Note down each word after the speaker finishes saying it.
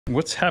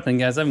What's happening,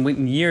 guys? I've been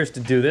waiting years to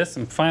do this.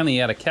 I'm finally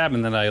at a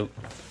cabin that I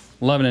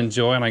love and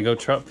enjoy, and I go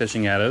trout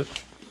fishing out of.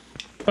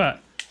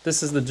 But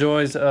this is the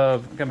joys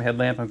of, I've got my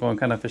headlamp, I'm going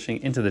kind of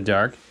fishing into the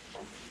dark.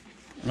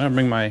 I'm gonna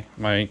bring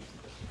my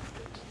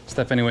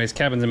stuff anyways.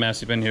 Cabin's a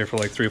mess. You've been here for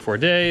like 3 or 4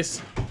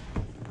 days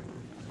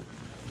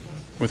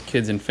with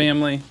kids and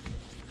family.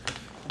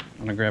 I'm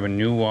gonna grab a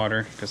new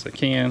water because I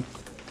can.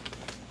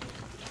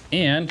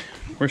 And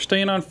we're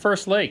staying on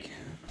First Lake.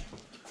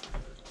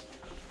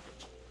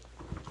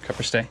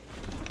 Copper, stay.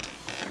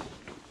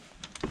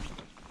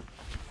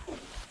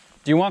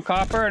 Do you want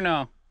copper or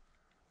no?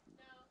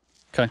 No.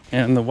 Okay,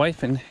 and the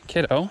wife and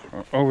kiddo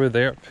are over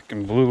there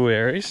picking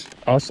blueberries.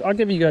 I'll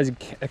give you guys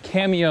a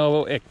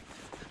cameo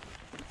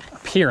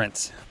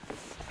appearance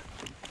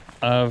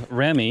of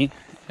Remy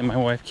and my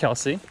wife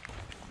Kelsey.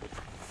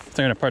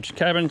 They're in a partridge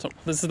cabin. So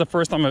this is the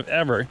first time I've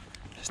ever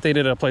stayed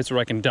at a place where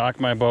I can dock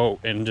my boat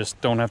and just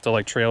don't have to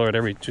like trailer it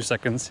every 2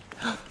 seconds.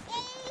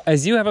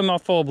 As you have a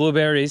mouthful of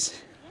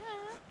blueberries.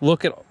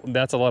 Look at,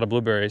 that's a lot of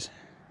blueberries.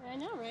 I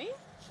know, right?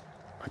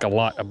 Like a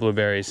lot of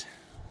blueberries.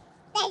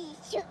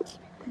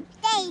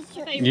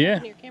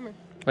 Yeah. Your camera.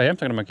 I am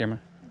talking to my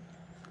camera.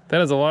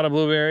 That is a lot of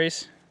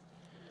blueberries.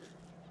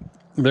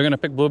 They're gonna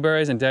pick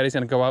blueberries and Daddy's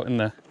gonna go out in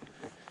the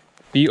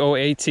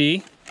BOAT.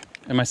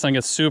 And my son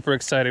gets super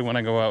excited when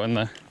I go out in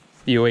the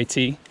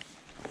BOAT.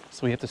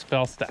 So we have to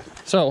spell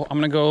stuff. So I'm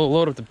gonna go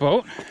load up the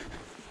boat.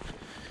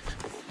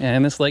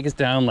 And this lake is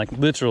down like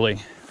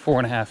literally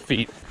 4.5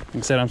 feet. Like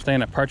I said, I'm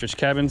staying at Partridge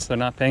Cabins. They're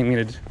not paying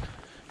me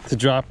to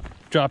drop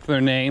their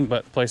name,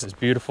 but the place is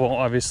beautiful,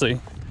 obviously.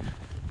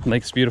 The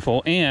lake's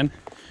beautiful. And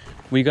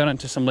we got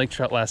into some lake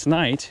trout last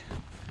night,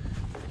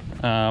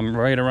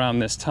 right around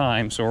this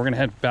time. So we're gonna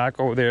head back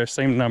over there,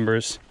 same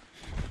numbers.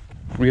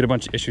 We had a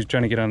bunch of issues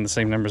trying to get on the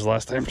same numbers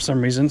last time for some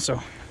reason, so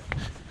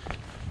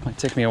might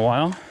take me a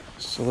while.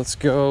 So let's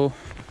go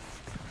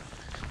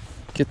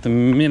get the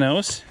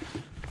minnows.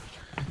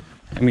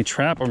 And we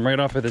trap them right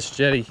off of this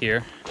jetty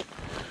here.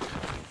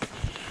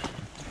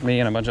 Me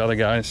and a bunch of other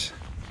guys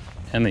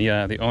and the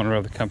owner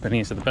of the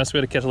company. So the best way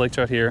to catch a lake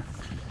trout here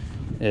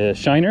is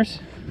shiners.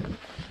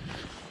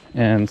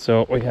 And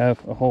so we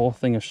have a whole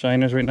thing of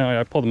shiners right now.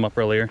 I pulled them up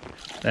earlier.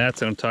 That's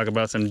what I'm talking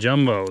about, some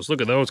jumbos.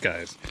 Look at those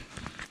guys.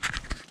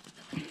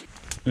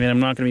 I mean, I'm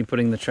not gonna be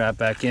putting the trap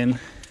back in.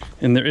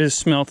 And there is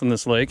smelt in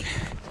this lake.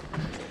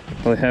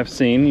 Well, I have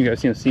seen, you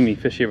guys have seen me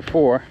fish here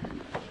before,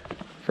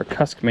 for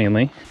cusk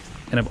mainly.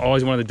 And I've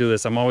always wanted to do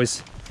this. I'm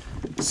always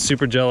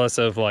super jealous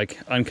of like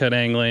uncut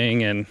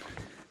angling and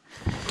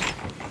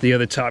the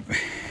other top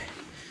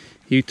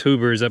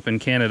YouTubers up in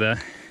Canada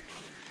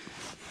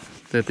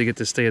that they get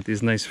to stay at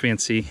these nice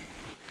fancy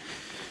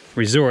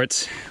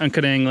resorts.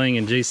 Uncut Angling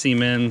and JC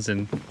Men's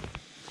and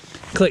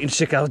Clayton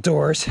Chick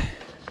Outdoors.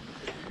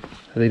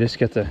 They just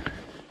get to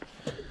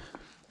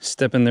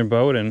step in their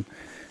boat and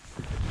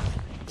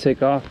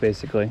take off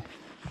basically.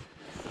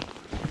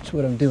 That's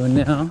what I'm doing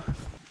now.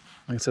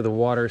 Like I said, the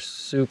water's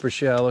super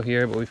shallow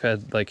here, but we've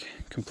had like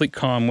complete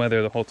calm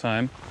weather the whole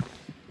time.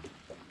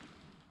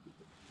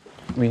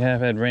 We have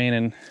had rain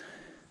and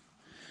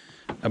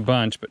a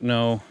bunch, but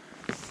no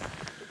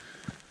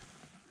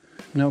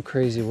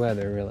crazy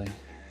weather really.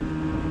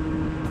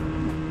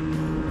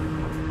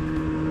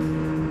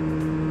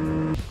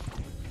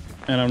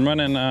 And I'm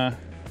running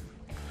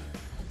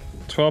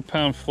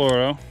 12-pound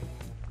fluoro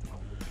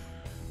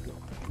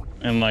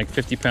and like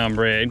 50-pound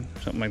braid,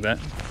 something like that.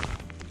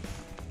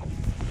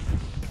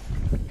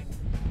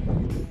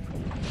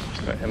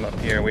 Put him up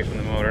here away from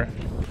the motor.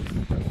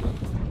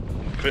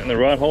 Put it in the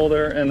rod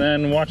holder and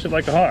then watch it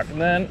like a hawk.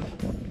 And then,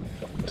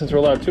 since we're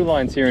allowed 2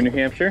 lines here in New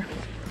Hampshire,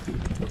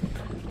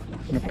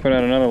 I'm gonna put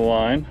out another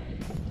line.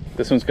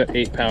 This one's got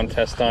 8-pound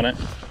test on it.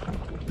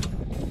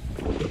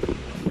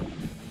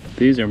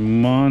 These are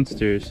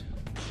monsters.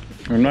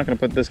 I'm not gonna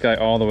put this guy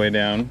all the way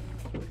down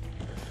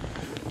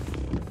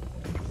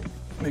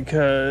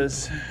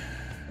because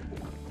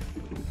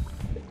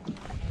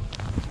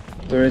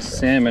there is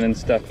salmon and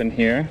stuff in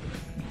here.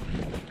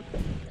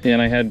 And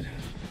I had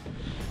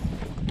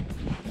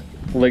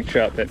lake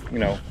trout that, you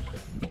know,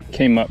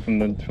 came up from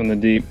the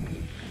deep.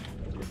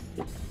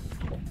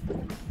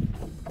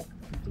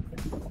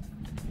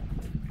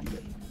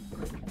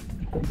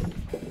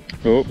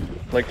 Oh,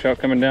 lake trout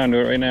coming down to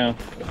it right now.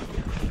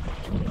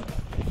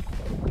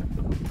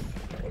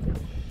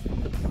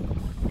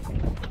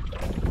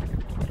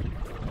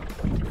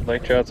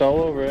 Lake trout's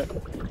all over it.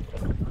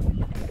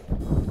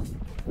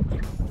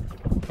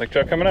 Lake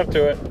trout coming up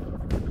to it.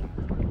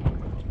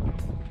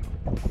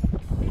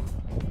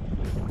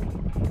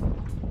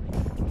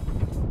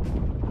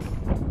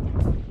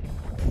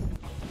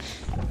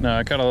 No,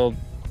 I caught a little,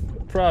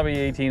 probably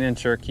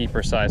 18-incher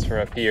keeper size for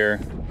up here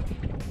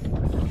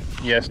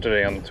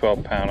yesterday on the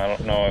 12-pound. I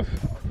don't know if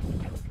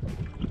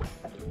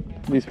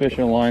these fish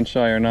are line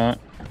shy or not.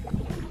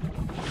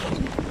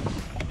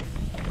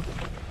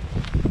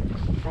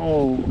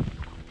 Oh,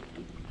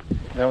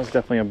 that was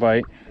definitely a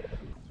bite.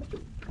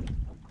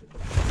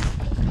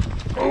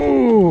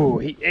 Oh,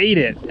 he ate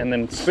it and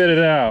then spit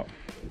it out.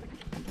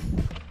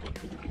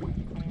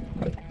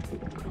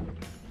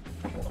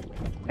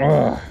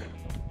 Ugh.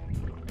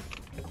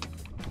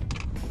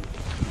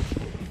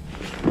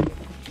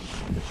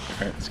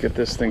 Alright, let's get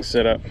this thing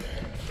set up.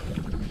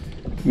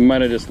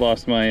 Might have just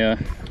lost my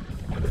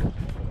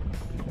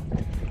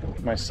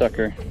my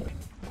sucker.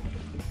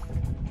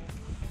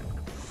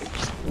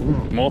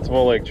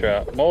 Multiple lake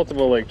trout.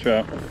 Multiple lake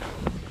trout.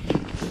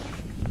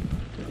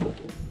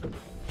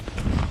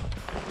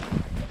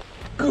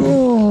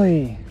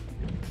 Golly!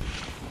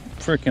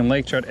 Freaking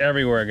lake trout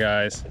everywhere,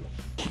 guys.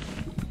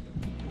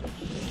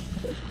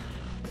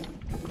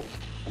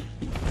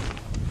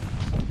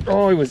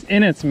 Oh, he was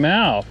in its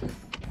mouth.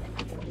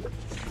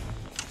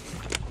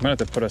 Might have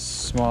to put a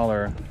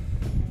smaller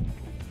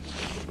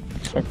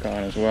hook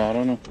on as well. I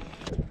don't know.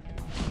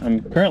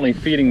 I'm currently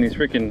feeding these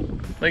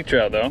freaking lake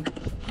trout though.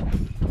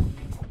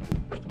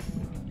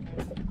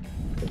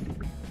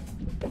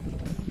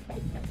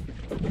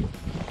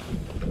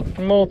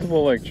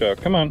 Multiple lake trout.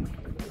 Come on.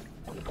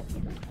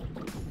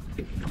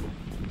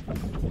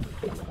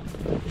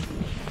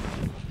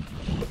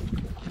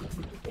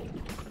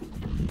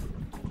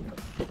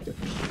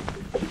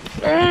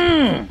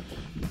 Ah!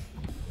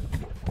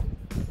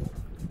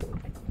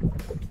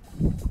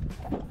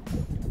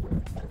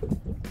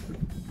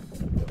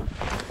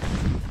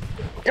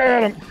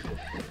 Got him!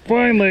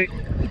 Finally!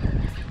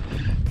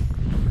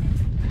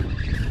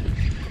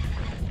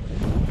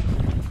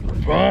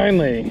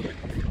 Finally!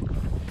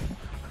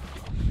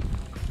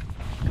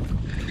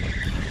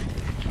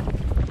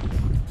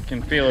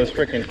 Can feel his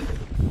freaking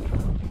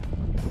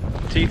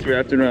teeth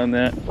wrapped around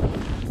that.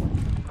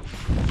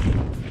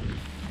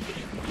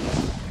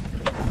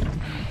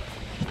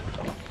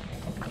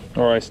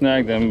 Or I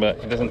snagged him, but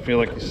it doesn't feel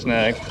like a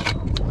snag.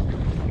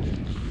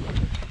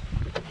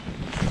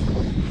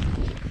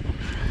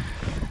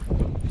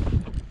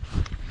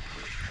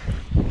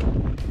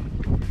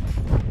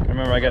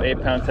 Remember, I got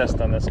 8-pound test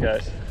on this,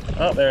 guys.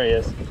 Oh, there he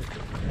is.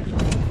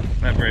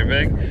 Not very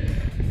big.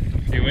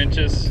 A few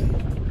inches.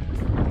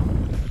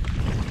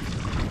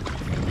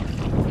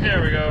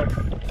 There we go.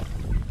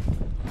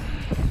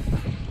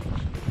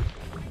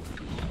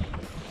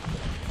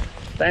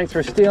 Thanks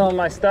for stealing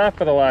my stuff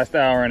for the last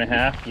hour and a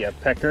half, you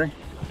pecker.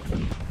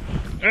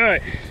 All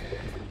right.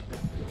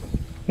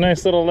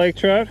 Nice little lake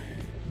trout.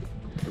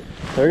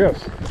 There it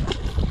goes.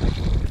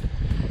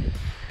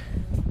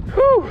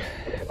 Whew,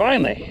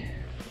 finally.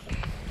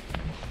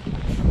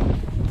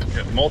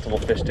 Got multiple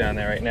fish down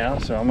there right now,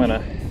 so I'm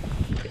gonna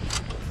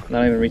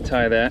not even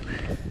retie that.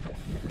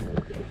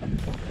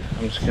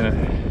 I'm just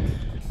gonna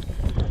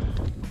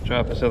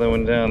drop this other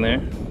one down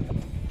there.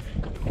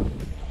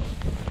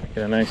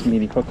 Get a nice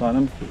meaty hook on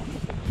him.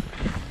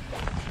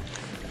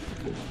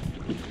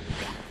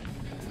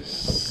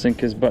 Sink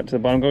his butt to the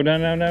bottom. Go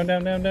down, down, down,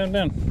 down, down, down,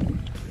 down.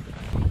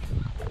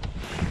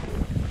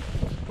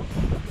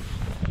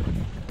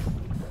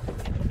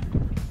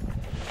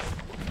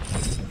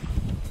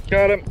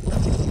 Got him.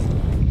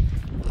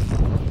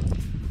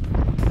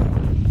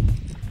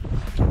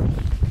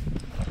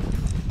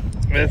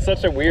 It's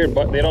such a weird,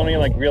 but they don't even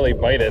like really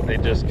bite it. They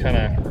just kind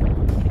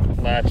of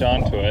latch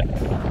onto it.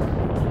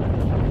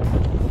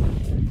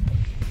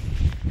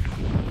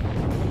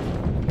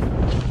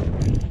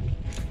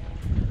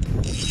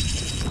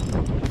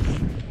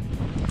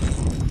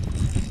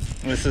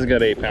 This has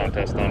got 8-pound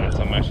test on it,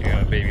 so I'm actually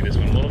gonna baby this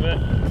one a little bit.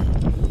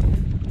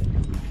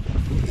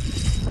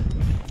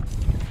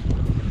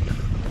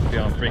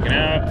 Feeling freaking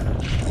out.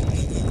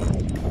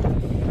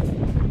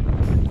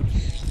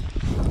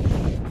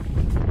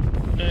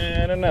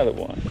 And another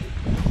one.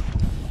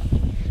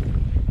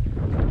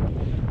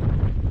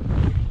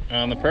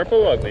 On the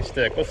purple ugly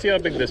stick. Let's see how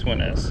big this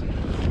one is.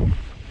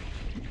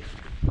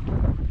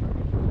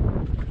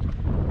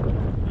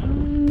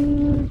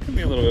 Could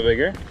be a little bit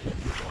bigger.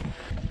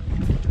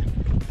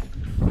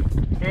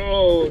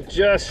 Oh,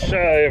 just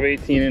shy of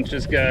 18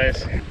 inches,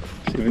 guys. See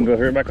if we can go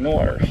through it back in the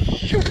water.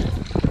 Shoot.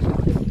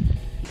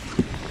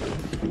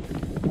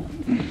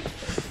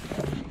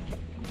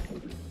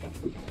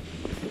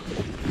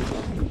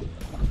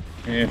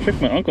 Yeah, a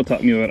trick my uncle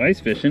taught me about ice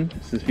fishing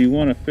is if you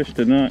want a fish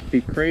to not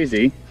be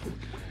crazy,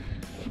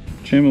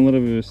 trim a little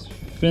bit of his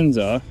fins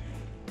off,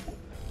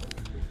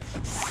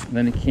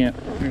 then he can't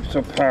be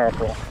so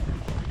powerful.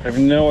 I have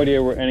no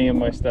idea where any of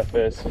my stuff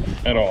is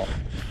at all.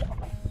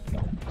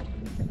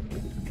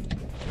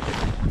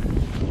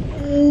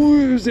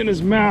 Ooh, it was in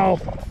his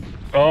mouth.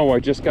 Oh, I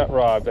just got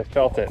robbed. I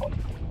felt it.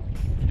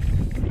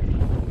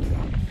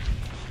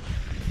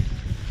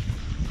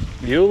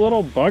 You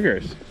little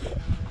buggers.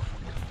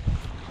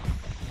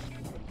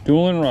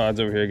 Dueling rods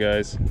over here,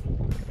 guys.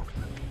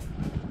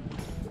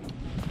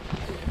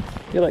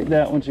 You like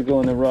that once you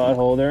go in the rod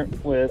holder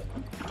with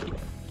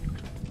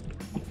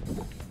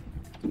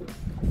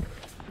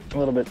a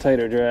little bit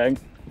tighter drag.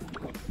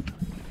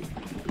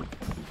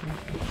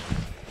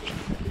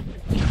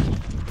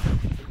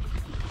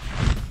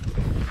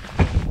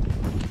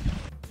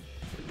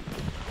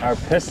 Are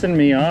pissing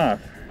me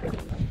off.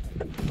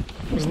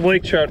 There's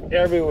lake trout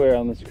everywhere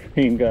on the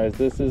screen, guys.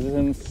 This is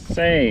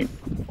insane.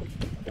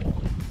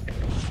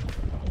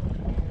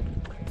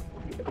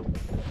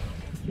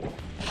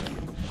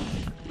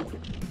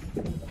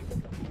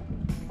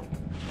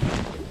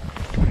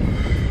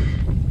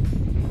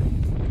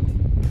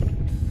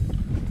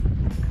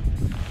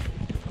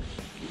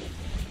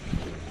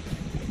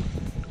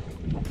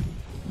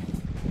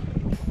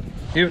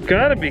 You've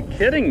got to be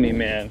kidding me,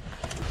 man.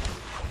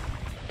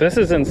 This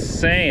is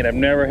insane. I've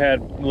never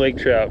had lake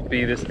trout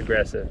be this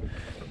aggressive.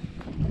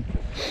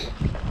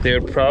 They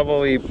would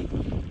probably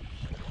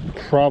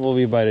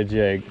bite a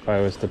jig if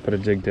I was to put a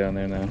jig down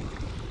there now.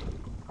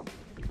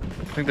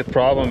 I think the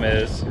problem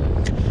is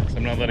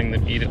I'm not letting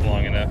them eat it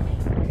long enough.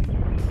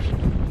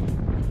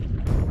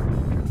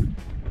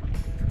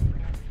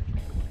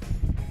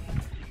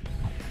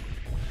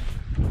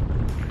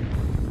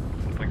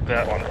 Like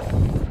that one.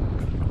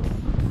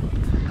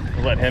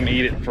 Let him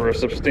eat it for a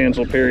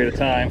substantial period of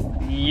time.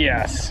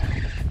 Yes.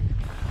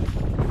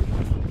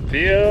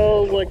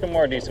 Feels like a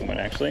more decent one,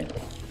 actually.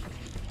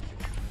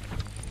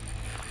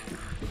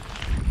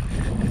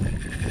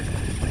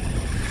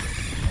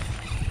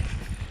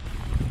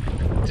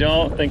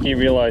 Don't think he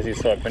realized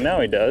he's hooked, but now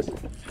he does.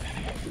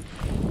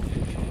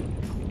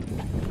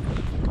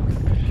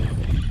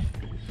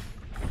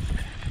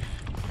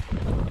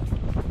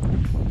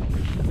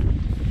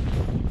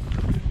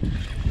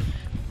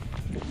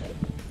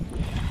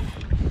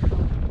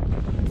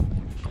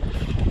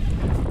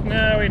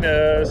 Now he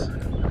does.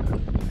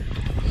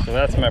 So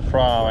that's my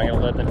problem. I'm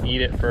gonna let them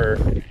eat it for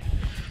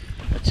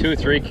a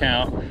 2-3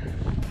 count,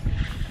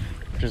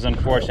 which is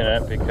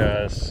unfortunate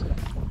because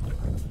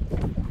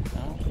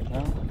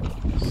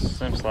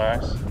Sim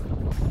slash.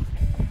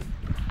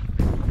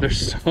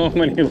 There's so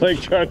many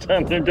lake trout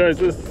down there, guys.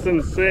 This is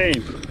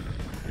insane.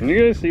 Can you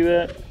guys see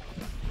that?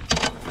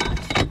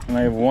 And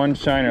I have one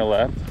shiner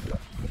left.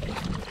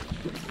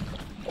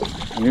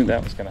 I knew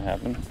that was gonna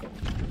happen.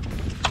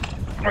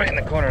 Right in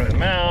the corner of the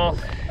mouth.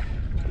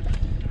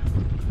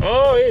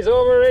 Oh, he's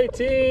over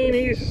 18.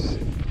 He's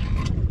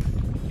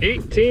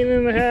 18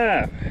 and a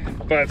half,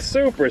 but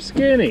super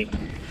skinny.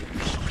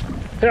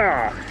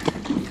 Ah.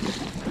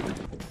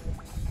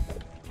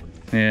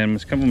 And a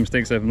couple of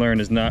mistakes I've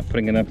learned is not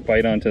putting enough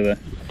bite onto the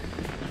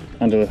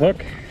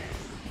hook,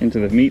 into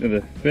the meat of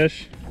the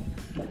fish.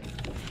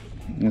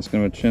 I'm just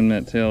gonna trim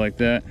that tail like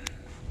that.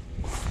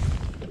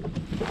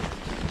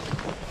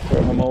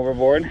 Throw him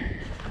overboard.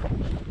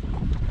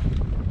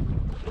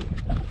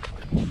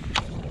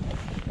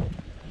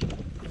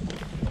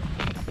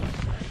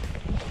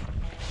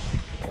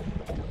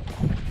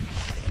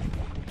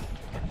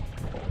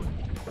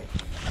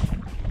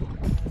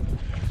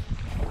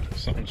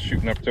 Something's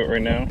shooting up to it right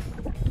now.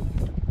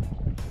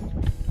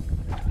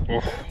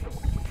 Oof.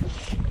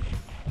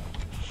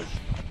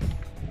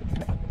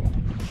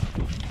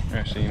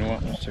 Actually, you know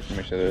what? Let's check to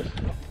make sure there's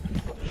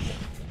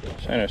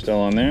shiner's still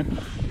on there.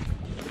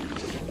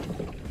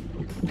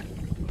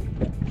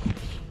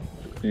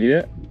 Eat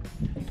it.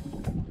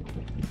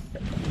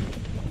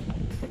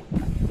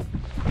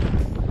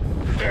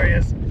 There he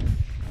is.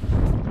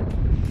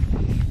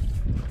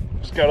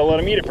 Just gotta let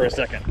him eat it for a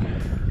second.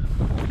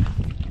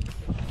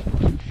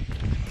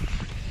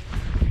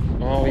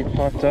 Oh, he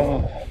popped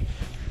off.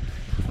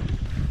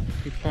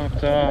 He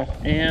popped off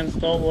and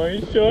stole my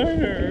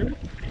shiner.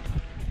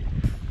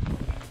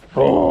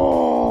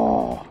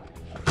 Oh!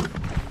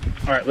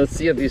 Alright, let's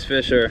see if these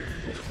fish are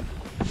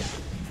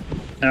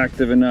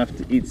active enough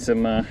to eat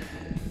some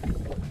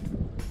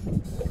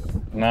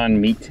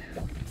non-meat.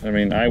 I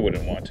mean, I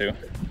wouldn't want to.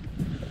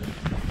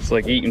 It's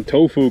like eating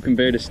tofu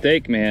compared to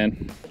steak,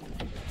 man.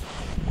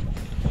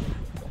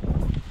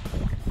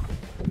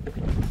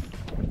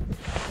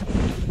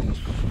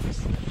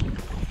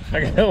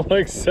 I got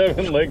like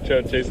 7 lake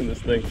trout chasing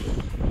this thing.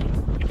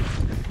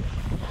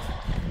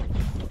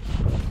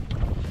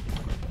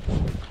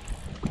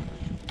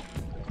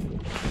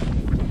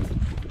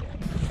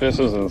 This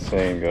is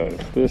insane, guys.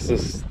 This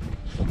is...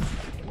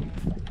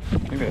 I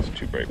think that's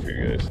too bright for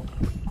you guys.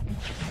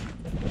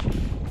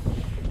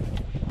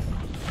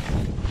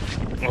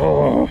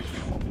 Oh!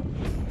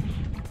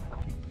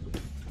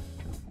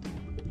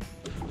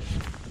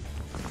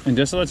 And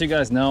just to let you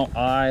guys know,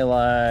 I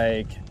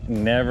like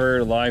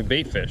never live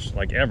bait fish,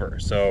 like ever.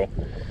 So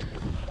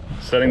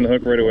setting the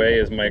hook right away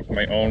is my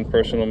own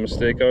personal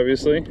mistake,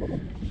 obviously.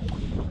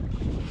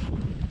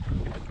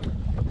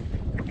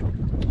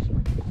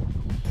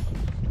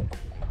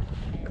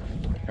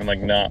 And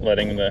like not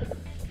letting the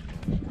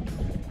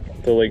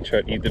lake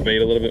trout eat the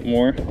bait a little bit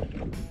more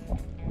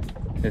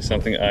is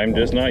something I'm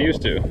just not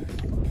used to.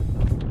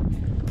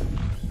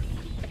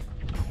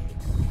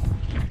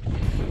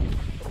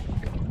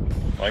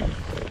 Like,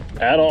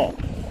 at all.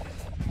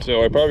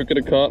 So I probably could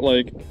have caught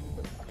like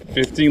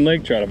 15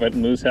 lake trout if I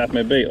didn't lose half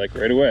my bait, like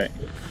right away.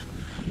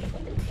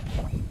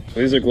 So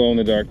these are glow in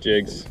the dark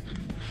jigs.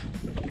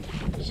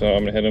 So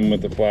I'm gonna hit them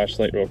with the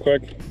flashlight real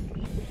quick.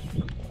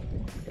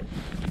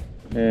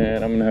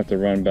 And I'm gonna have to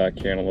run back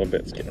here in a little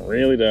bit. It's getting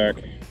really dark.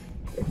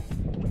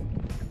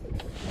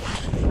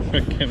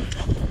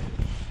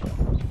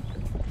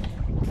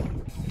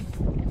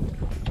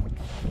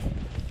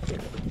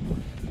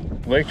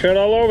 Lake trout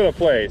all over the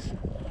place.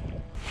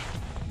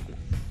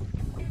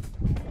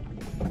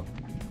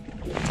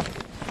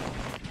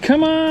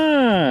 Come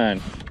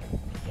on!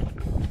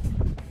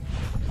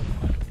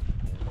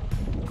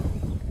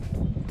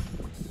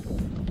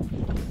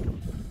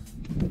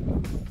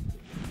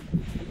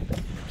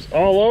 It's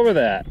all over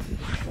that.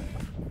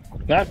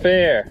 Not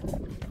fair.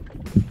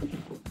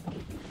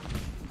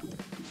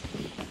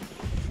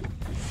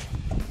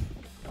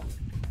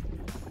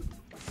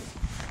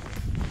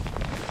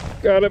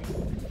 Got him.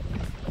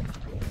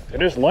 They're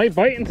just light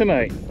biting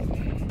tonight.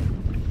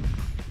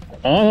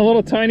 On a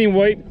little tiny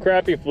white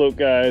crappie fluke,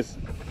 guys.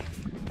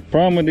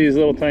 Problem with these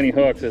little tiny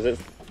hooks is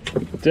it's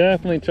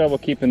definitely trouble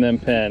keeping them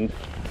pinned.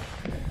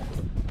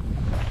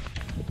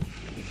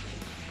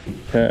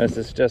 Because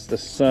it's just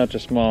such a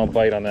small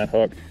bite on that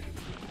hook.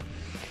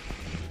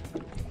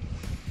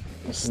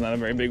 This is not a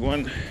very big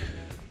one.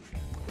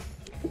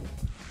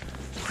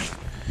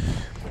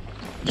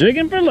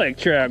 Jigging for lake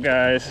trout,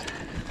 guys.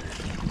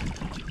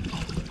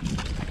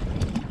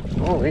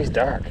 Oh, he's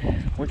dark,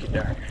 wicked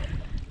dark.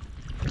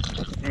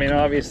 I mean,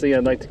 obviously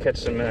I'd like to catch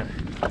some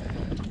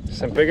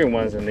bigger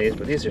ones than these,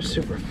 but these are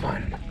super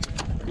fun.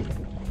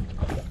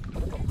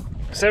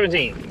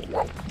 17.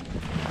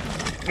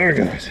 There it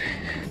goes.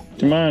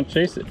 Come on,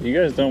 chase it. You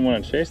guys don't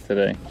want to chase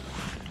today.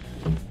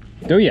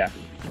 Oh yeah.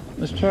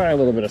 Let's try a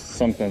little bit of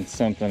something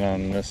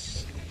on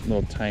this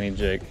little tiny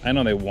jig. I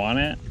know they want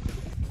it.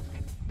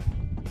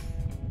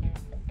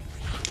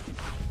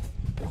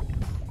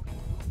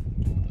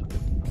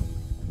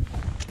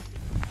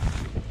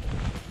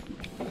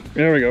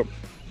 There we go.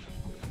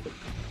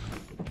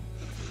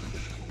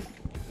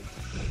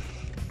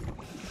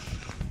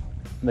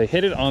 They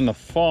hit it on the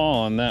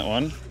fall on that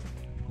one.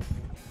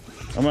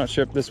 I'm not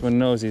sure if this one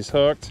knows he's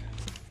hooked.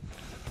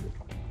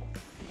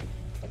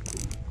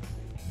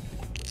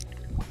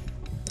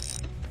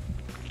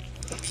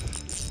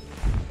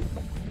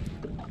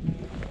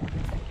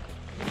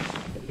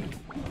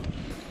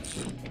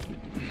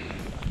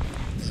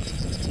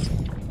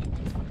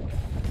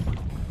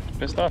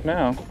 Pissed off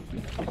now.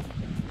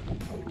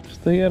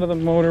 Stay out of the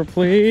motor,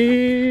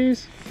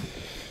 please.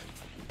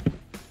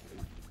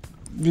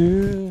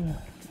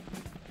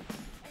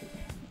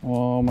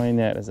 Oh, my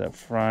net is up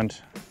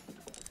front.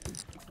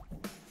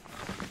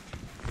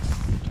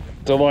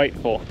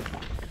 Delightful.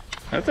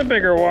 That's a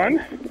bigger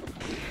one.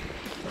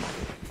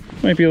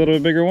 Might be a little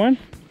bit bigger one.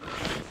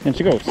 And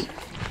she goes.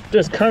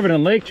 Just covered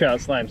in lake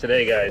trout slime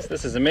today, guys.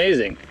 This is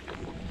amazing.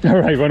 All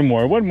right, one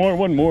more.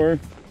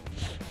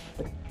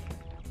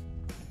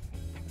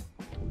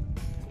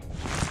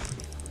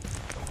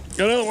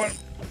 Got another one.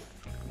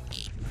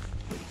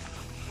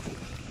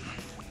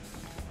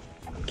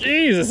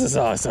 Jeez, this is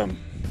awesome.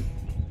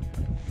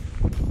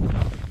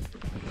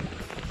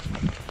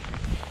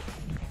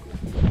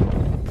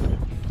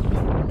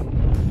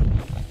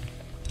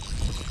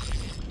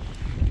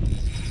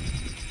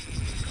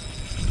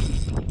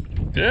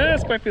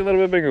 This might be a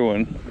little bit bigger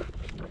one.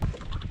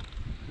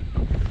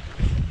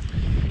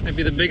 Might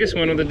be the biggest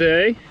one of the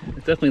day.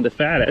 It's definitely the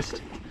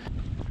fattest.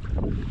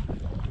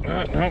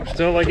 Oh, no,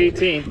 still like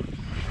 18.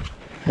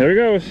 There he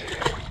goes.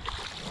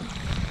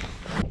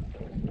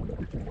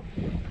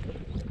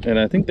 And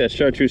I think that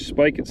chartreuse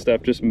spike and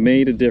stuff just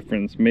made a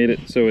difference. Made it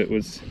so it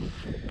was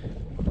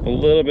a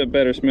little bit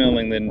better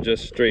smelling than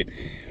just straight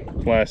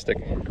plastic.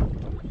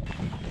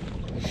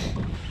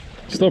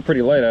 Still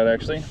pretty light out,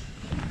 actually.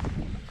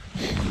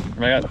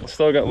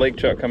 Still got lake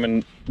trout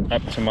coming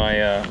up to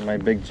my my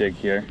big jig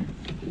here.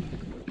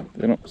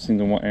 They don't seem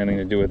to want anything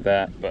to do with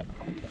that, but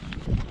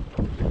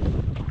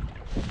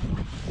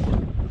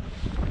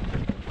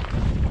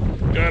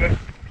got it.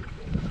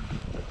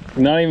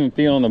 Not even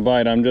feeling the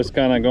bite. I'm just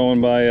kind of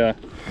going by.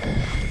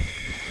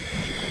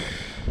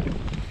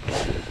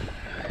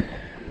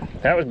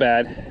 That was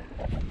bad.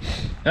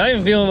 Not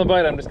even feeling the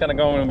bite. I'm just kind of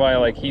going by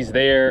like he's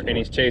there and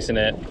he's chasing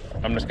it.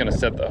 I'm just gonna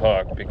set the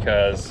hook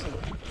because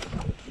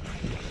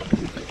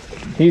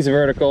he's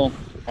vertical,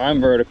 I'm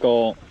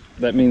vertical.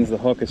 That means the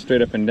hook is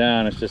straight up and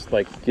down. It's just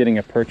like getting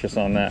a purchase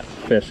on that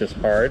fish is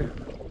hard.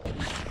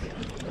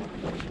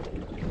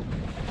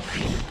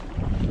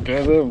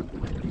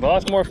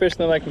 Lost more fish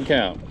than I can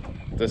count.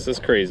 This is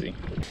crazy.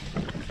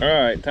 All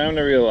right, time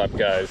to reel up,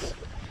 guys.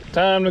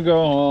 Time to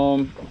go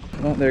home.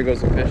 Oh, there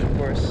goes the fish, of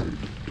course.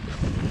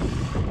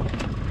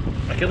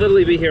 I could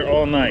literally be here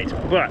all night,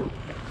 but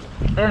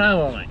I don't have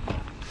all night.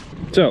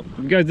 So, if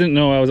you guys didn't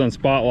know, I was on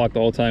spot lock the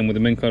whole time with the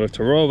Minn Kota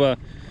Tarova,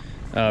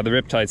 the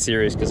Riptide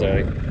series, because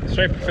I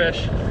stripe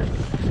fish.